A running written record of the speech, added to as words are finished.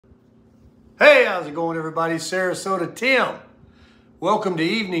Hey, how's it going, everybody? Sarasota Tim. Welcome to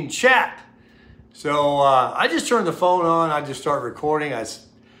Evening Chat. So I just turned the phone on. I just start recording.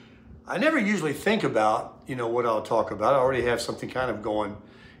 I never usually think about, what I'll talk about. I already have something kind of going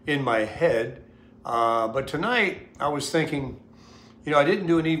in my head. But tonight I was thinking, I didn't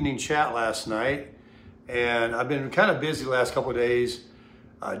do an evening chat last night. And I've been kind of busy the last couple of days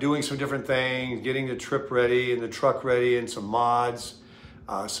doing some different things, getting the trip ready and the truck ready and some mods.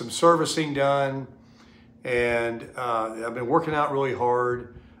 Some servicing done, and I've been working out really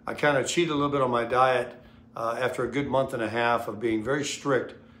hard. I kind of cheated a little bit on my diet after a good month and a half of being very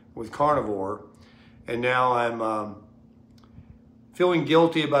strict with carnivore, and now I'm feeling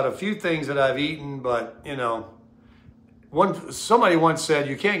guilty about a few things that I've eaten, but somebody once said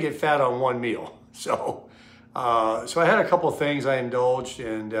you can't get fat on one meal. So I had a couple of things I indulged,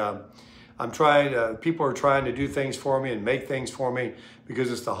 and I'm trying, people are trying to do things for me and make things for me because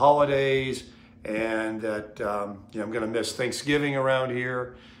it's the holidays, and that I'm going to miss Thanksgiving around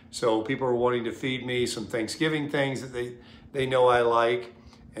here. So people are wanting to feed me some Thanksgiving things that they know I like.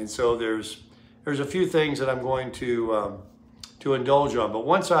 And so there's a few things that I'm going to indulge on. But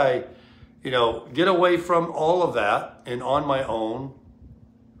once I, get away from all of that and on my own,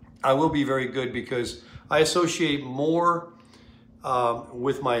 I will be very good because I associate more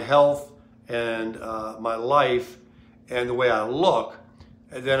with my health and my life and the way I look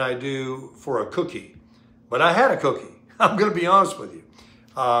than I do for a cookie. But I had a cookie. I'm going to be honest with you.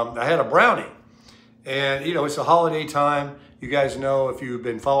 I had a brownie. And, it's a holiday time. You guys know, if you've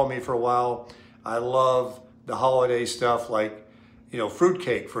been following me for a while, I love the holiday stuff like,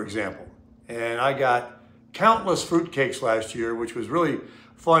 fruitcake, for example. And I got countless fruitcakes last year, which was really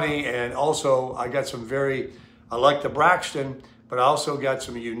funny. And also, I got I like the Braxton, but I also got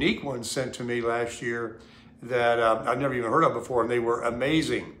some unique ones sent to me last year that I've never even heard of before, and they were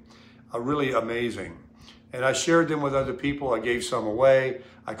amazing, really amazing. And I shared them with other people. I gave some away.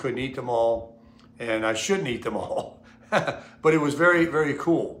 I couldn't eat them all, and I shouldn't eat them all. But it was very, very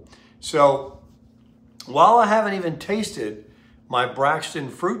cool. So while I haven't even tasted my Braxton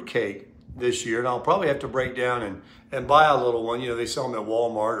fruitcake this year, and I'll probably have to break down and buy a little one. They sell them at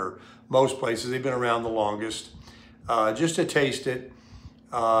Walmart or most places. They've been around the longest. Just to taste it,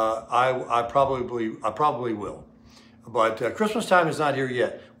 I probably will. But Christmas time is not here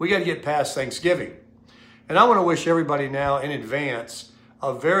yet. We got to get past Thanksgiving. And I want to wish everybody now in advance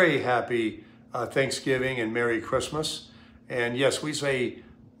a very happy Thanksgiving and Merry Christmas. And yes, we say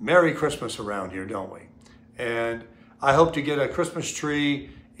Merry Christmas around here, don't we? And I hope to get a Christmas tree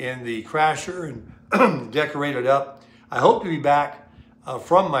in the Crasher and decorate it up. I hope to be back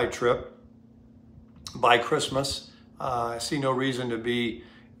from my trip by Christmas. I see no reason to be,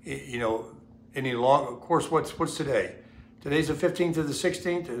 any long. Of course, what's today? Today's the 15th or the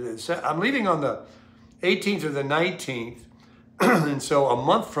 16th. I'm leaving on the 18th or the 19th. And so a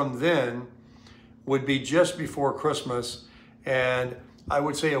month from then would be just before Christmas. And I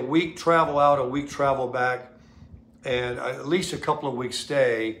would say a week travel out, a week travel back, and at least a couple of weeks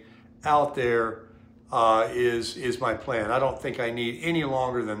stay out there is my plan. I don't think I need any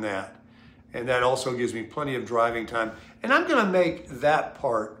longer than that. And that also gives me plenty of driving time. And I'm going to make that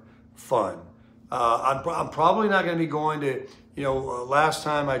part fun. I'm probably not going to be going to, last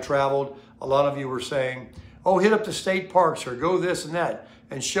time I traveled, a lot of you were saying, oh, hit up the state parks or go this and that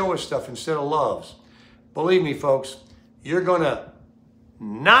and show us stuff instead of loves. Believe me, folks, you're going to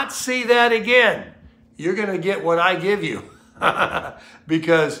not see that again. You're going to get what I give you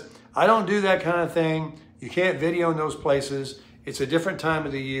because I don't do that kind of thing. You can't video in those places. It's a different time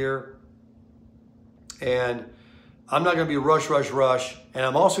of the year. And I'm not going to be rush. And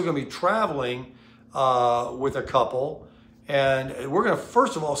I'm also going to be traveling with a couple. And we're going to,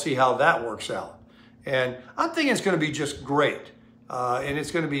 first of all, see how that works out. And I'm thinking it's going to be just great. And it's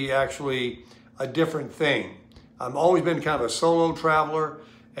going to be actually a different thing. I've always been kind of a solo traveler.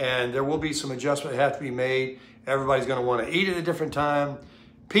 And there will be some adjustment that have to be made. Everybody's going to want to eat at a different time,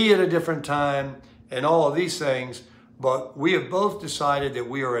 pee at a different time, and all of these things. But we have both decided that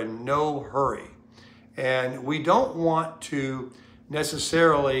we are in no hurry. And we don't want to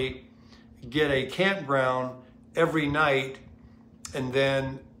necessarily get a campground every night and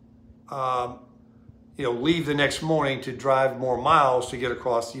then, leave the next morning to drive more miles to get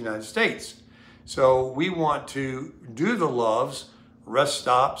across the United States. So we want to do the loves, rest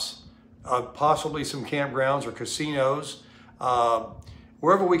stops, possibly some campgrounds or casinos,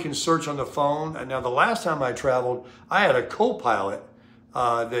 wherever we can search on the phone. And now the last time I traveled, I had a co-pilot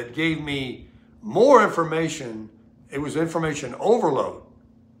that gave me more information. It was information overload.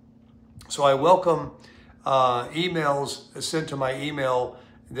 So I welcome emails sent to my email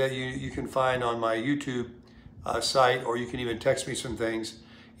that you can find on my YouTube site, or you can even text me some things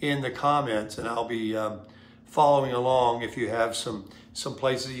in the comments, and I'll be following along if you have some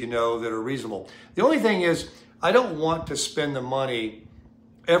places you know that are reasonable. The only thing is, I don't want to spend the money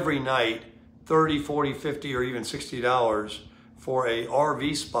every night, $30, $40, $50, or even $60 for a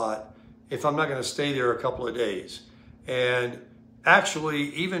RV spot if I'm not going to stay there a couple of days. And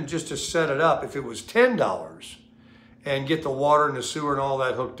actually, even just to set it up, if it was $10 and get the water and the sewer and all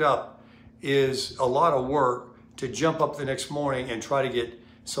that hooked up, is a lot of work to jump up the next morning and try to get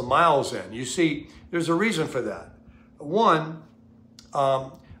some miles in. You see, there's a reason for that. One,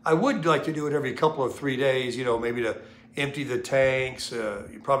 I would like to do it every couple of 3 days, you know, maybe to empty the tanks.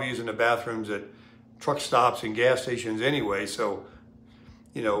 You're probably using the bathrooms at truck stops and gas stations anyway, so,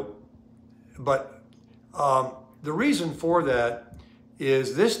 you know, but the reason for that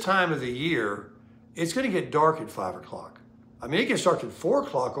is this time of the year, it's going to get dark at 5 o'clock. I mean, it gets dark at 4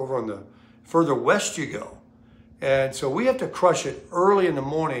 o'clock over on the further west you go. And so we have to crush it early in the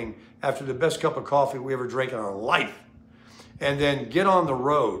morning after the best cup of coffee we ever drank in our life. And then get on the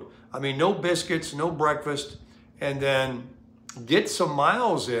road. I mean, no biscuits, no breakfast, and then get some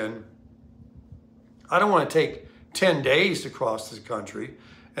miles in. I don't want to take 10 days to cross this country,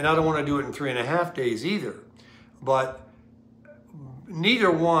 and I don't want to do it in 3.5 days either. But neither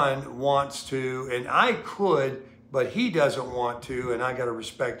one wants to, and I could, but he doesn't want to, and I got to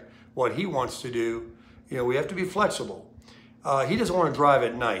respect what he wants to do. You know, we have to be flexible. He doesn't want to drive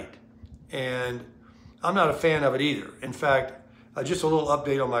at night, and I'm not a fan of it either. In fact, just a little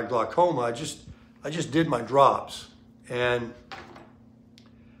update on my glaucoma. I just did my drops, and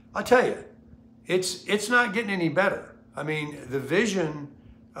I tell you, it's not getting any better. I mean, the vision,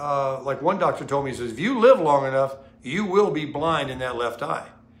 like one doctor told me, he says, if you live long enough, you will be blind in that left eye.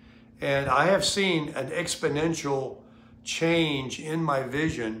 And I have seen an exponential change in my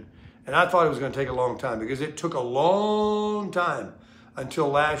vision, and I thought it was going to take a long time, because it took a long time until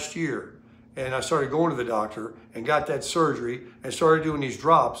last year. And I started going to the doctor and got that surgery and started doing these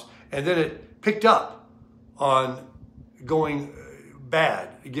drops, and then it picked up on going bad,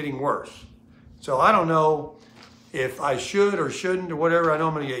 getting worse. So I don't know if I should or shouldn't or whatever. I know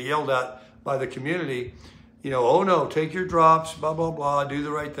I'm going to get yelled at by the community. You know, oh no, take your drops, blah, blah, blah, do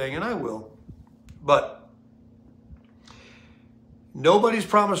the right thing, and I will. But nobody's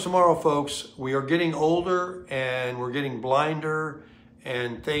promised tomorrow, folks. We are getting older and we're getting blinder,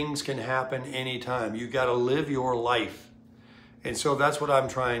 and things can happen anytime. You got to live your life. And so that's what I'm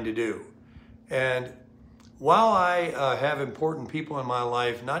trying to do. And while I have important people in my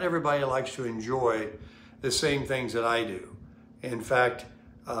life, not everybody likes to enjoy the same things that I do. In fact,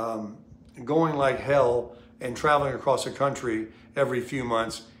 going like hell and traveling across the country every few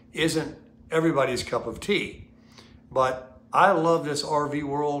months isn't everybody's cup of tea. But I love this RV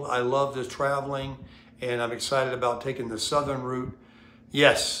world. I love this traveling, and I'm excited about taking the southern route.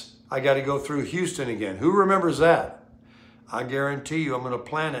 Yes, I got to go through Houston again. Who remembers that? I guarantee you I'm going to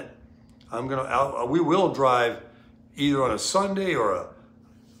plan it. We will drive either on a Sunday or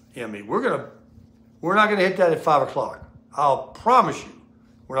I mean, we're not going to hit that at 5 o'clock. I'll promise you,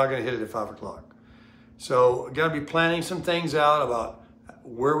 we're not going to hit it at 5 o'clock. So got to be planning some things out about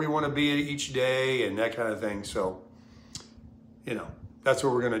where we want to be each day and that kind of thing. So, you know, that's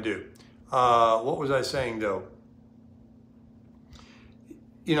what we're going to do. What was I saying though?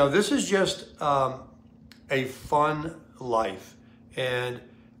 You know, this is just a fun life. And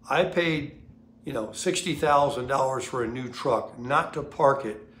I paid, you know, $60,000 for a new truck, not to park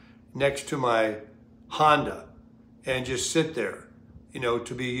it next to my Honda and just sit there, you know,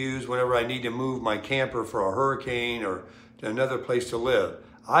 to be used whenever I need to move my camper for a hurricane or to another place to live.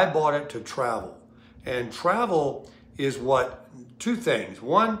 I bought it to travel. And travel is what, two things.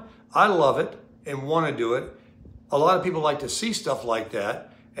 One, I love it and want to do it. A lot of people like to see stuff like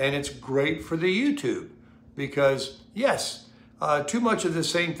that, and it's great for the YouTube because, yes, too much of the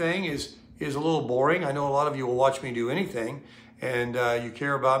same thing is a little boring. I know a lot of you will watch me do anything, and you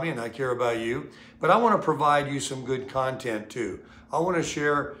care about me and I care about you, but I want to provide you some good content too. I want to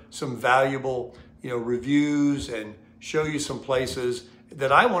share some valuable, you know, reviews and show you some places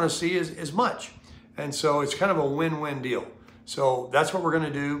that I want to see as much. And so it's kind of a win-win deal. So that's what we're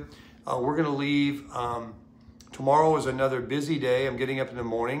going to do. We're going to leave. Tomorrow is another busy day. I'm getting up in the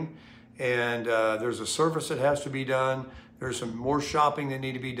morning, and there's a service that has to be done. There's some more shopping that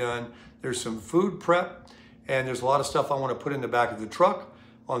need to be done. There's some food prep, and there's a lot of stuff I want to put in the back of the truck.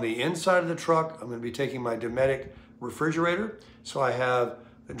 On the inside of the truck, I'm going to be taking my Dometic refrigerator. So I have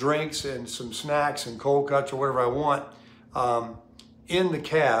the drinks and some snacks and cold cuts or whatever I want in the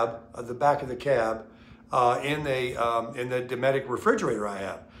cab, the back of the cab. in the Dometic refrigerator I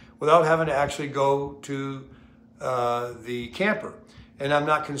have, without having to actually go to the camper. And I'm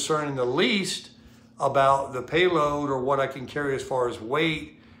not concerned in the least about the payload or what I can carry as far as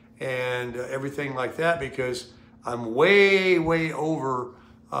weight and everything like that, because I'm way, way over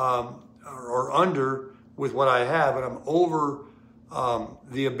or under with what I have, and I'm over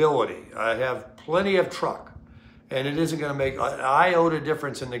the ability. I have plenty of truck, and it isn't going to make an iota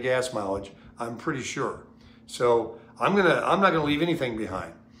difference in the gas mileage, I'm pretty sure. So I'm not going to leave anything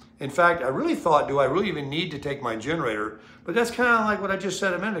behind. In fact, I really thought, do I really even need to take my generator? But that's kind of like what I just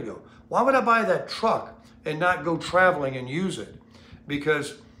said a minute ago. Why would I buy that truck and not go traveling and use it?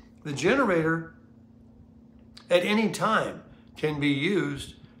 Because the generator at any time can be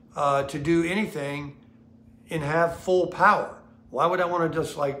used to do anything and have full power. Why would I want to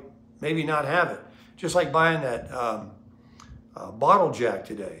just like maybe not have it? Just like buying that bottle jack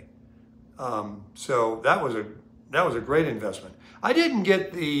today. So that was a great investment. I didn't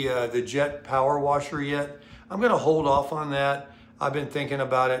get the jet power washer yet. I'm going to hold off on that. I've been thinking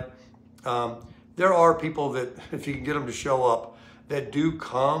about it. There are people that, if you can get them to show up, that do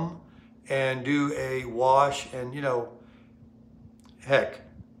come and do a wash, and you know, heck,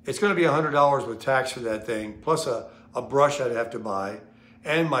 it's going to be $100 with tax for that thing, plus a brush I'd have to buy,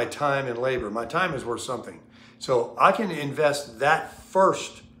 and my time and labor. My time is worth something. So I can invest that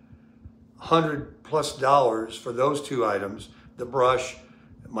first $100+ for those two items, the brush,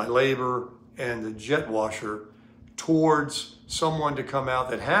 my labor, and the jet washer, towards someone to come out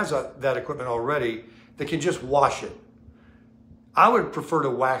that has that equipment already that can just wash it. I would prefer to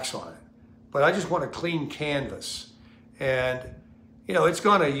wax on it, but I just want a clean canvas. And you know, it's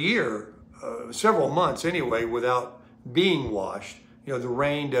gone a year, several months anyway, without being washed. You know, the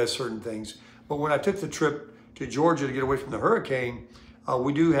rain does certain things. But when I took the trip to Georgia to get away from the hurricane,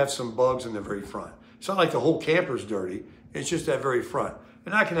 we do have some bugs in the very front. It's not like the whole camper's dirty. It's just that very front.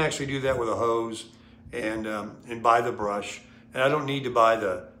 And I can actually do that with a hose and buy the brush. And I don't need to buy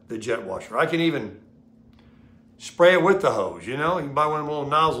the jet washer. I can even spray it with the hose, you know? You can buy one of the little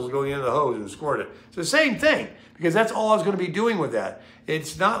nozzles, go to the end of the hose and squirt it. It's the same thing, because that's all I was going to be doing with that.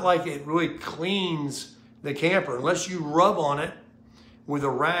 It's not like it really cleans the camper. Unless you rub on it with a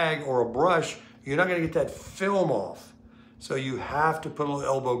rag or a brush, you're not going to get that film off. So you have to put a little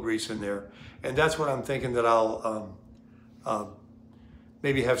elbow grease in there. And that's what I'm thinking that I'll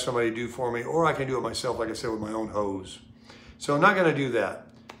maybe have somebody do for me, or I can do it myself, like I said, with my own hose. So I'm not going to do that.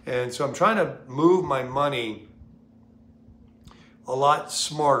 And so I'm trying to move my money a lot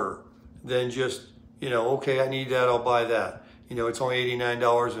smarter than just, you know, okay, I need that, I'll buy that. You know, it's only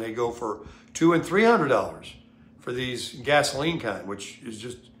 $89 and they go for $200 and $300 for these gasoline kind, which is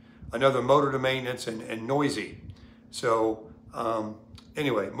just another motor to maintenance and noisy. So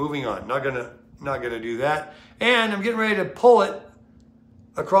anyway, moving on. Not gonna do that. And I'm getting ready to pull it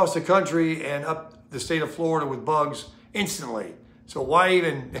across the country and up the state of Florida with bugs instantly. So why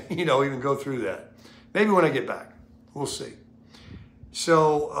even, you know, even go through that? Maybe when I get back, we'll see.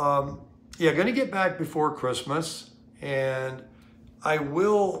 So yeah, gonna get back before Christmas, and I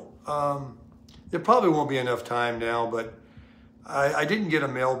will, there probably won't be enough time now, but I didn't get a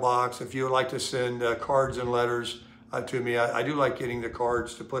mailbox. If you would like to send cards and letters to me, I do like getting the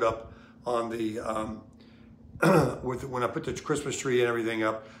cards to put up on the, when I put the Christmas tree and everything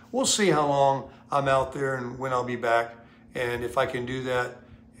up. We'll see how long I'm out there and when I'll be back. And if I can do that,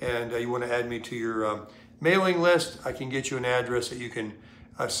 and you want to add me to your mailing list, I can get you an address that you can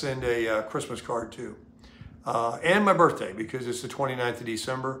send a Christmas card to. And my birthday, because it's the 29th of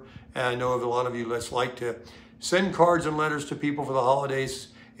December. And I know of a lot of you that like to send cards and letters to people for the holidays.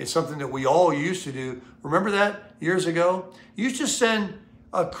 It's something that we all used to do. Remember that years ago? You used to send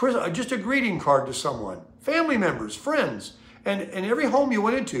just a greeting card to someone, family members, friends. And every home you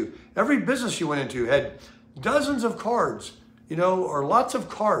went into, every business you went into had dozens of cards, you know, or lots of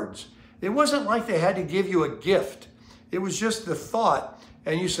cards. It wasn't like they had to give you a gift. It was just the thought,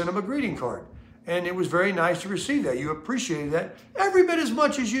 and you sent them a greeting card. And it was very nice to receive that. You appreciated that every bit as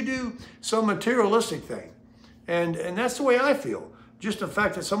much as you do some materialistic thing. And that's the way I feel. Just the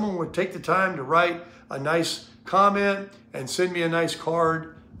fact that someone would take the time to write a nice comment and send me a nice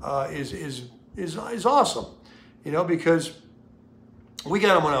card is awesome. You know, because we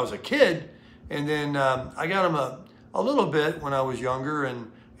got them when I was a kid, and then I got them a little bit when I was younger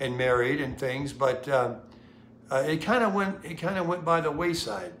and married and things, but it kind of went by the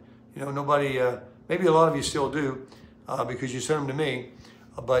wayside. You know, nobody, maybe a lot of you still do because you sent them to me,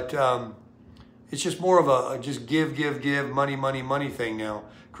 but it's just more of a just give, money thing now.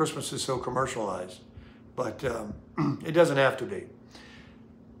 Christmas is so commercialized, but it doesn't have to be.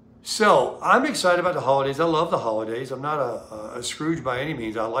 So I'm excited about the holidays. I love the holidays. I'm not a Scrooge by any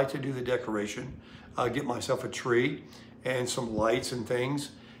means. I like to do the decoration, get myself a tree and some lights and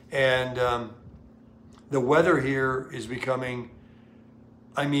things. And the weather here is becoming,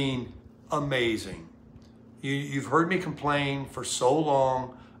 I mean, amazing. You've heard me complain for so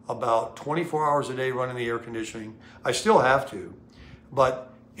long about 24 hours a day running the air conditioning. I still have to,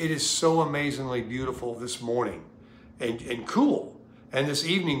 but it is so amazingly beautiful this morning and cool. And this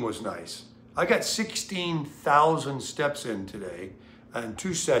evening was nice. I got 16,000 steps in today in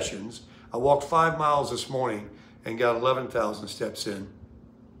 2 sessions. I walked 5 miles this morning and got 11,000 steps in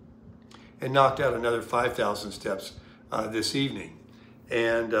and knocked out another 5,000 steps this evening.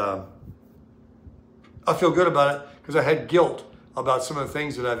 And I feel good about it because I had guilt about some of the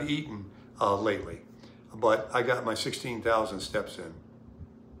things that I've eaten lately. But I got my 16,000 steps in.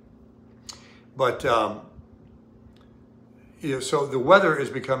 But so the weather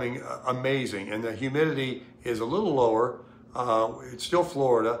is becoming amazing, and the humidity is a little lower. It's still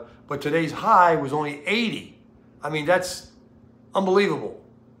Florida, but today's high was only 80. I mean, that's unbelievable.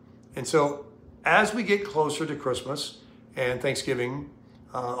 And so as we get closer to Christmas and Thanksgiving,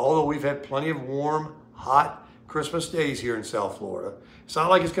 although we've had plenty of warm, hot Christmas days here in South Florida, it's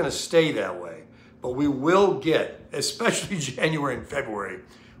not like it's going to stay that way, but we will get, especially January and February,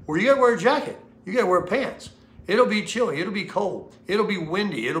 where you got to wear a jacket, you got to wear pants. It'll be chilly, it'll be cold, it'll be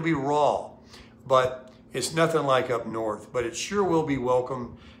windy, it'll be raw, but it's nothing like up north. But it sure will be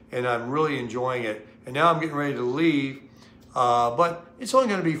welcome, and I'm really enjoying it. And now I'm getting ready to leave, but it's only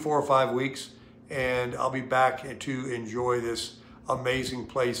going to be 4 or 5 weeks, and I'll be back to enjoy this amazing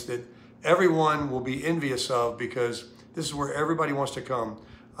place that everyone will be envious of, because this is where everybody wants to come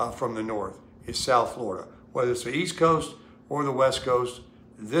from the north. It's South Florida. Whether it's the East Coast or the West Coast,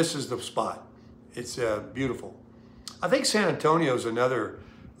 this is the spot. It's beautiful. I think San Antonio is another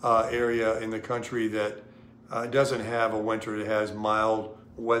area in the country that doesn't have a winter. It has mild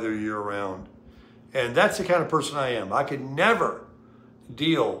weather year-round. And that's the kind of person I am. I could never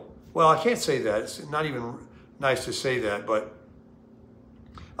deal, well, I can't say that. It's not even nice to say that, but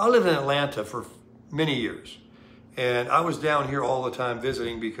I lived in Atlanta for many years. And I was down here all the time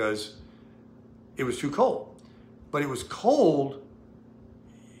visiting because it was too cold. But it was cold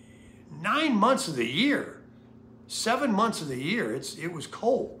 9 months of the year, 7 months of the year. It was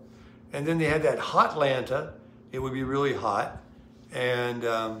cold. And then they had that hot Atlanta. It would be really hot. And,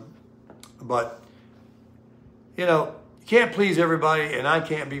 but, you know, you can't please everybody, and I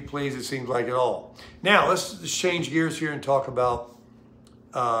can't be pleased, it seems like, at all. Now, let's change gears here and talk about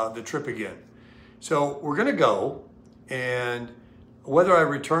the trip again. So we're going to go, and whether I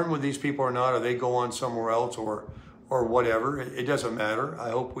return with these people or not, or they go on somewhere else or whatever, it doesn't matter.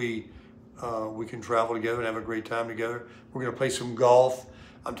 I hope we can travel together and have a great time together. We're going to play some golf.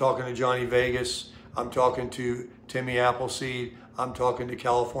 I'm talking to Johnny Vegas. I'm talking to Timmy Appleseed. I'm talking to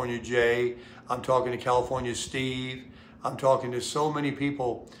California Jay. I'm talking to California Steve. I'm talking to so many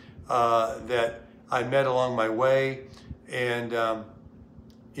people that I met along my way. And,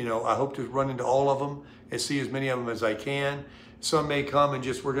 you know, I hope to run into all of them and see as many of them as I can. Some may come and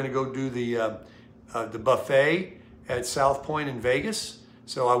we're going to go do the buffet at South Point in Vegas.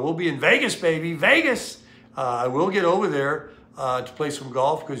 So I will be in Vegas, baby, Vegas. I will get over there to play some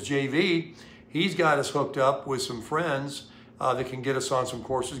golf because JV, he's got us hooked up with some friends that can get us on some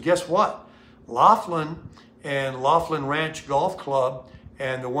courses. Guess what? Laughlin and Laughlin Ranch Golf Club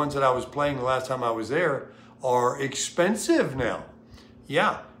and the ones that I was playing the last time I was there are expensive now.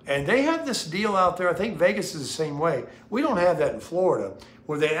 Yeah, and they have this deal out there. I think Vegas is the same way. We don't have that in Florida,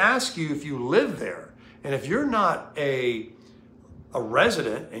 where they ask you if you live there. And if you're not a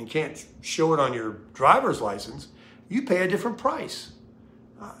resident and can't show it on your driver's license, you pay a different price.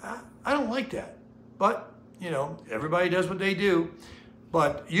 I don't like that. But, you know, everybody does what they do.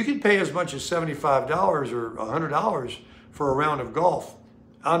 But you can pay as much as $75 or $100 for a round of golf.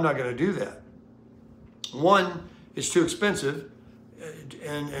 I'm not going to do that. One, it's too expensive.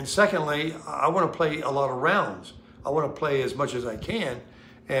 And secondly, I want to play a lot of rounds. I want to play as much as I can,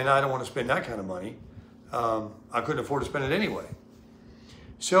 and I don't want to spend that kind of money. I couldn't afford to spend it anyway.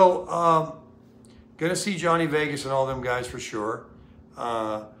 So, gonna see Johnny Vegas and all them guys for sure.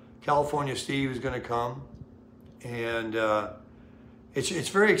 California Steve is gonna come, and it's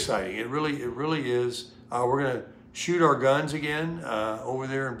very exciting. It really is. We're gonna shoot our guns again over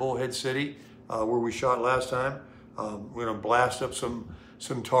there in Bullhead City, where we shot last time. We're gonna blast up some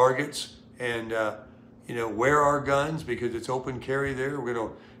targets and you know, wear our guns because it's open carry there. We're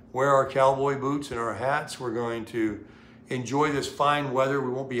gonna wear our cowboy boots and our hats. We're going to enjoy this fine weather.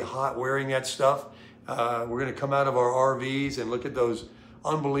 We won't be hot wearing that stuff. We're gonna come out of our RVs and look at those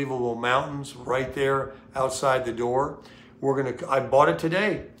unbelievable mountains right there outside the door. I bought it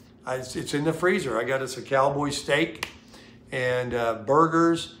today. It's in the freezer. I got us a cowboy steak and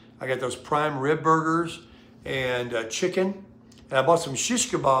burgers. I got those prime rib burgers and chicken. And I bought some shish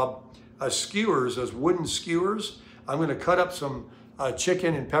kebab skewers, those wooden skewers. I'm gonna cut up some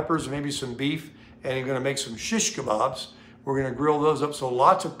chicken and peppers, maybe some beef, and I'm gonna make some shish kebabs. We're gonna grill those up. So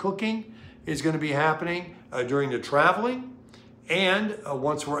lots of cooking is gonna be happening during the traveling. And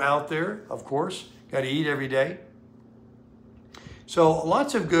once we're out there, of course, gotta eat every day. So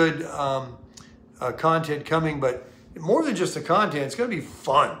lots of good content coming, but more than just the content, it's gonna be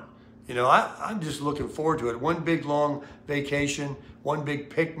fun. You know, I'm just looking forward to it. One big long vacation, one big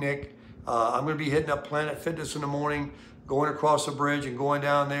picnic. I'm gonna be hitting up Planet Fitness in the morning, going across the bridge and going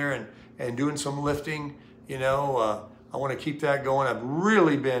down there and doing some lifting. You know, I wanna keep that going. I've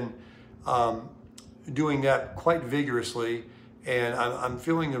really been doing that quite vigorously, and I'm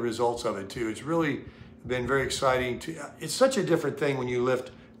feeling the results of it too. It's really been very exciting. It's such a different thing when you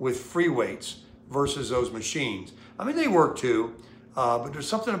lift with free weights versus those machines. I mean, they work too, but there's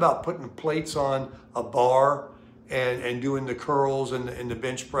something about putting plates on a bar and doing the curls and the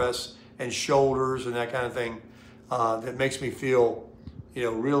bench press and shoulders and that kind of thing that makes me feel, you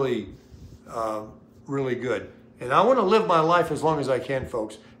know, really, really good. And I want to live my life as long as I can,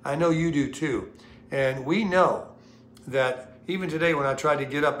 folks. I know you do too. And we know that even today when I tried to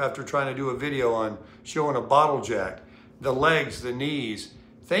get up after trying to do a video on showing a bottle jack, the legs, the knees,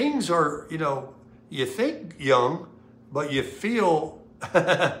 things are, you know, you think young, but you feel,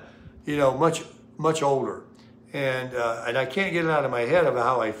 you know, much older. And I can't get it out of my head about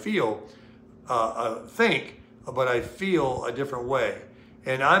how I feel, but I feel a different way.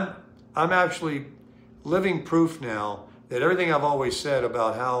 And I'm actually living proof now that everything I've always said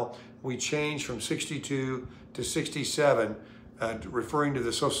about how we change from 62 to 67, referring to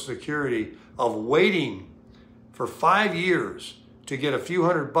the Social Security, of waiting for 5 years to get a few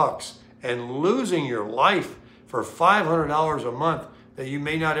 $100 and losing your life for $500 a month that you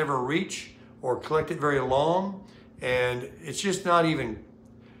may not ever reach or collect it very long. And it's just not even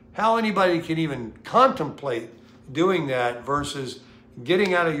how anybody can even contemplate doing that versus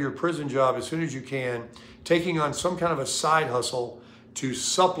getting out of your prison job as soon as you can, taking on some kind of a side hustle to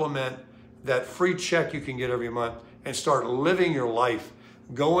supplement that free check you can get every month and start living your life,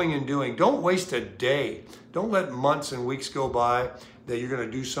 going and doing. Don't waste a day. Don't let months and weeks go by that you're going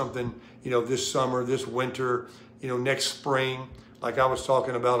to do something, you know, this summer, this winter, you know, next spring, like I was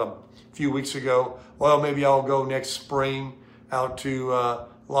talking about a few weeks ago. Well, maybe I'll go next spring out to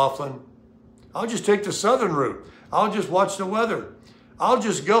Laughlin. I'll just take the southern route. I'll just watch the weather. I'll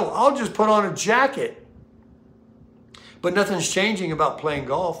just go. I'll just put on a jacket. But nothing's changing about playing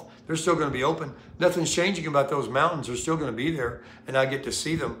golf. They're still going to be open. Nothing's changing about those mountains. They're still going to be there, and I get to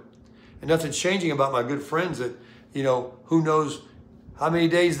see them. And nothing's changing about my good friends that, you know, who knows how many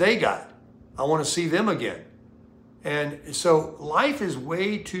days they got. I want to see them again. And so life is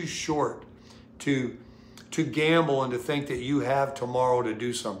way too short to gamble and to think that you have tomorrow to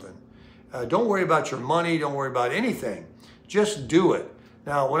do something. Don't worry about your money. Don't worry about anything. Just do it.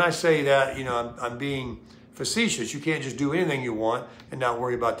 Now, when I say that, you know, I'm being facetious. You can't just do anything you want and not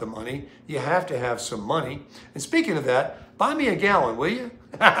worry about the money. You have to have some money. And speaking of that, buy me a gallon, will you?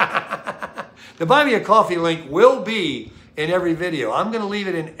 The Buy Me a Coffee link will be in every video. I'm going to leave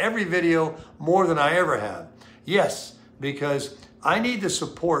it in every video more than I ever have. Yes, because I need the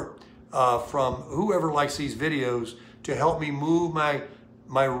support from whoever likes these videos to help me move my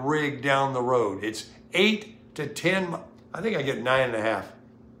rig down the road. It's 8 to 10. I think I get 9.5.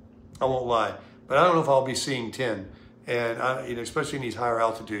 I won't lie. But I don't know if I'll be seeing 10, and you know, especially in these higher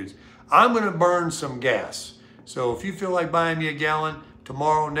altitudes. I'm going to burn some gas. So if you feel like buying me a gallon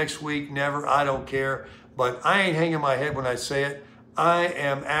tomorrow, next week, never, I don't care. But I ain't hanging my head when I say it. I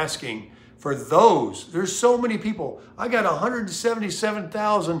am asking for those. There's so many people. I got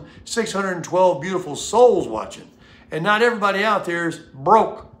 177,612 beautiful souls watching, and not everybody out there is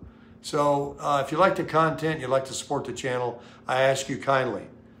broke. So if you like the content, you'd like to support the channel, I ask you kindly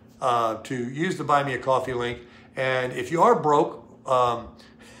to use the Buy Me a Coffee link. And if you are broke and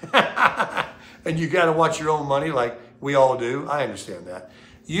you got to watch your own money like we all do, I understand that.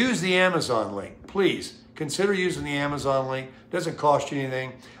 Use the Amazon link. Please consider using the Amazon link. It doesn't cost you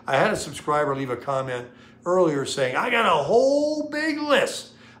anything. I had a subscriber leave a comment earlier saying, I got a whole big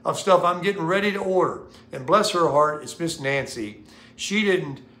list of stuff I'm getting ready to order. And bless her heart, it's Miss Nancy. She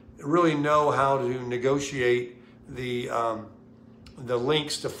didn't really know how to negotiate the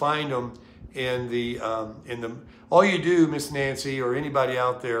links to find them in the all you do, Miss Nancy, or anybody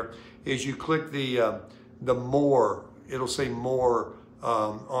out there, is you click the more. It'll say more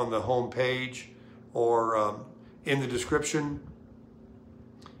on the home page or in the description.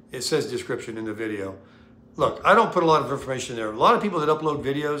 It says description in the video. Look, I don't put a lot of information there. A lot of people that upload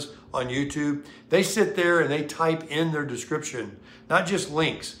videos on YouTube, they sit there and they type in their description, not just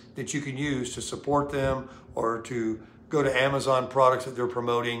links that you can use to support them or to go to Amazon products that they're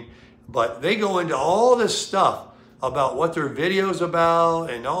promoting, but they go into all this stuff about what their video's about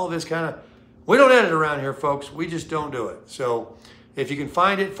and all this kind of, we don't edit around here, folks. We just don't do it. So if you can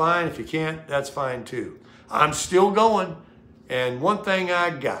find it, fine. If you can't, that's fine too. I'm still going. And one thing I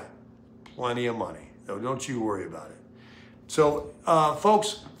got, plenty of money. So don't you worry about it. So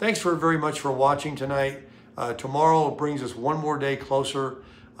folks, thanks very much for watching tonight. Tomorrow brings us one more day closer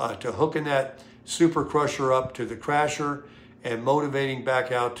to hooking that Super Crusher up to the Crasher and motivating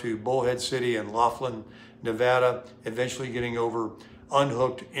back out to Bullhead City and Laughlin, Nevada, eventually getting over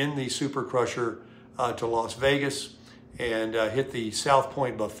unhooked in the Super Crusher to Las Vegas and hit the South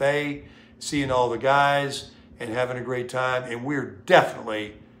Point Buffet, seeing all the guys and having a great time. And we're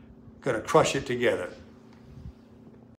definitely going to crush it together.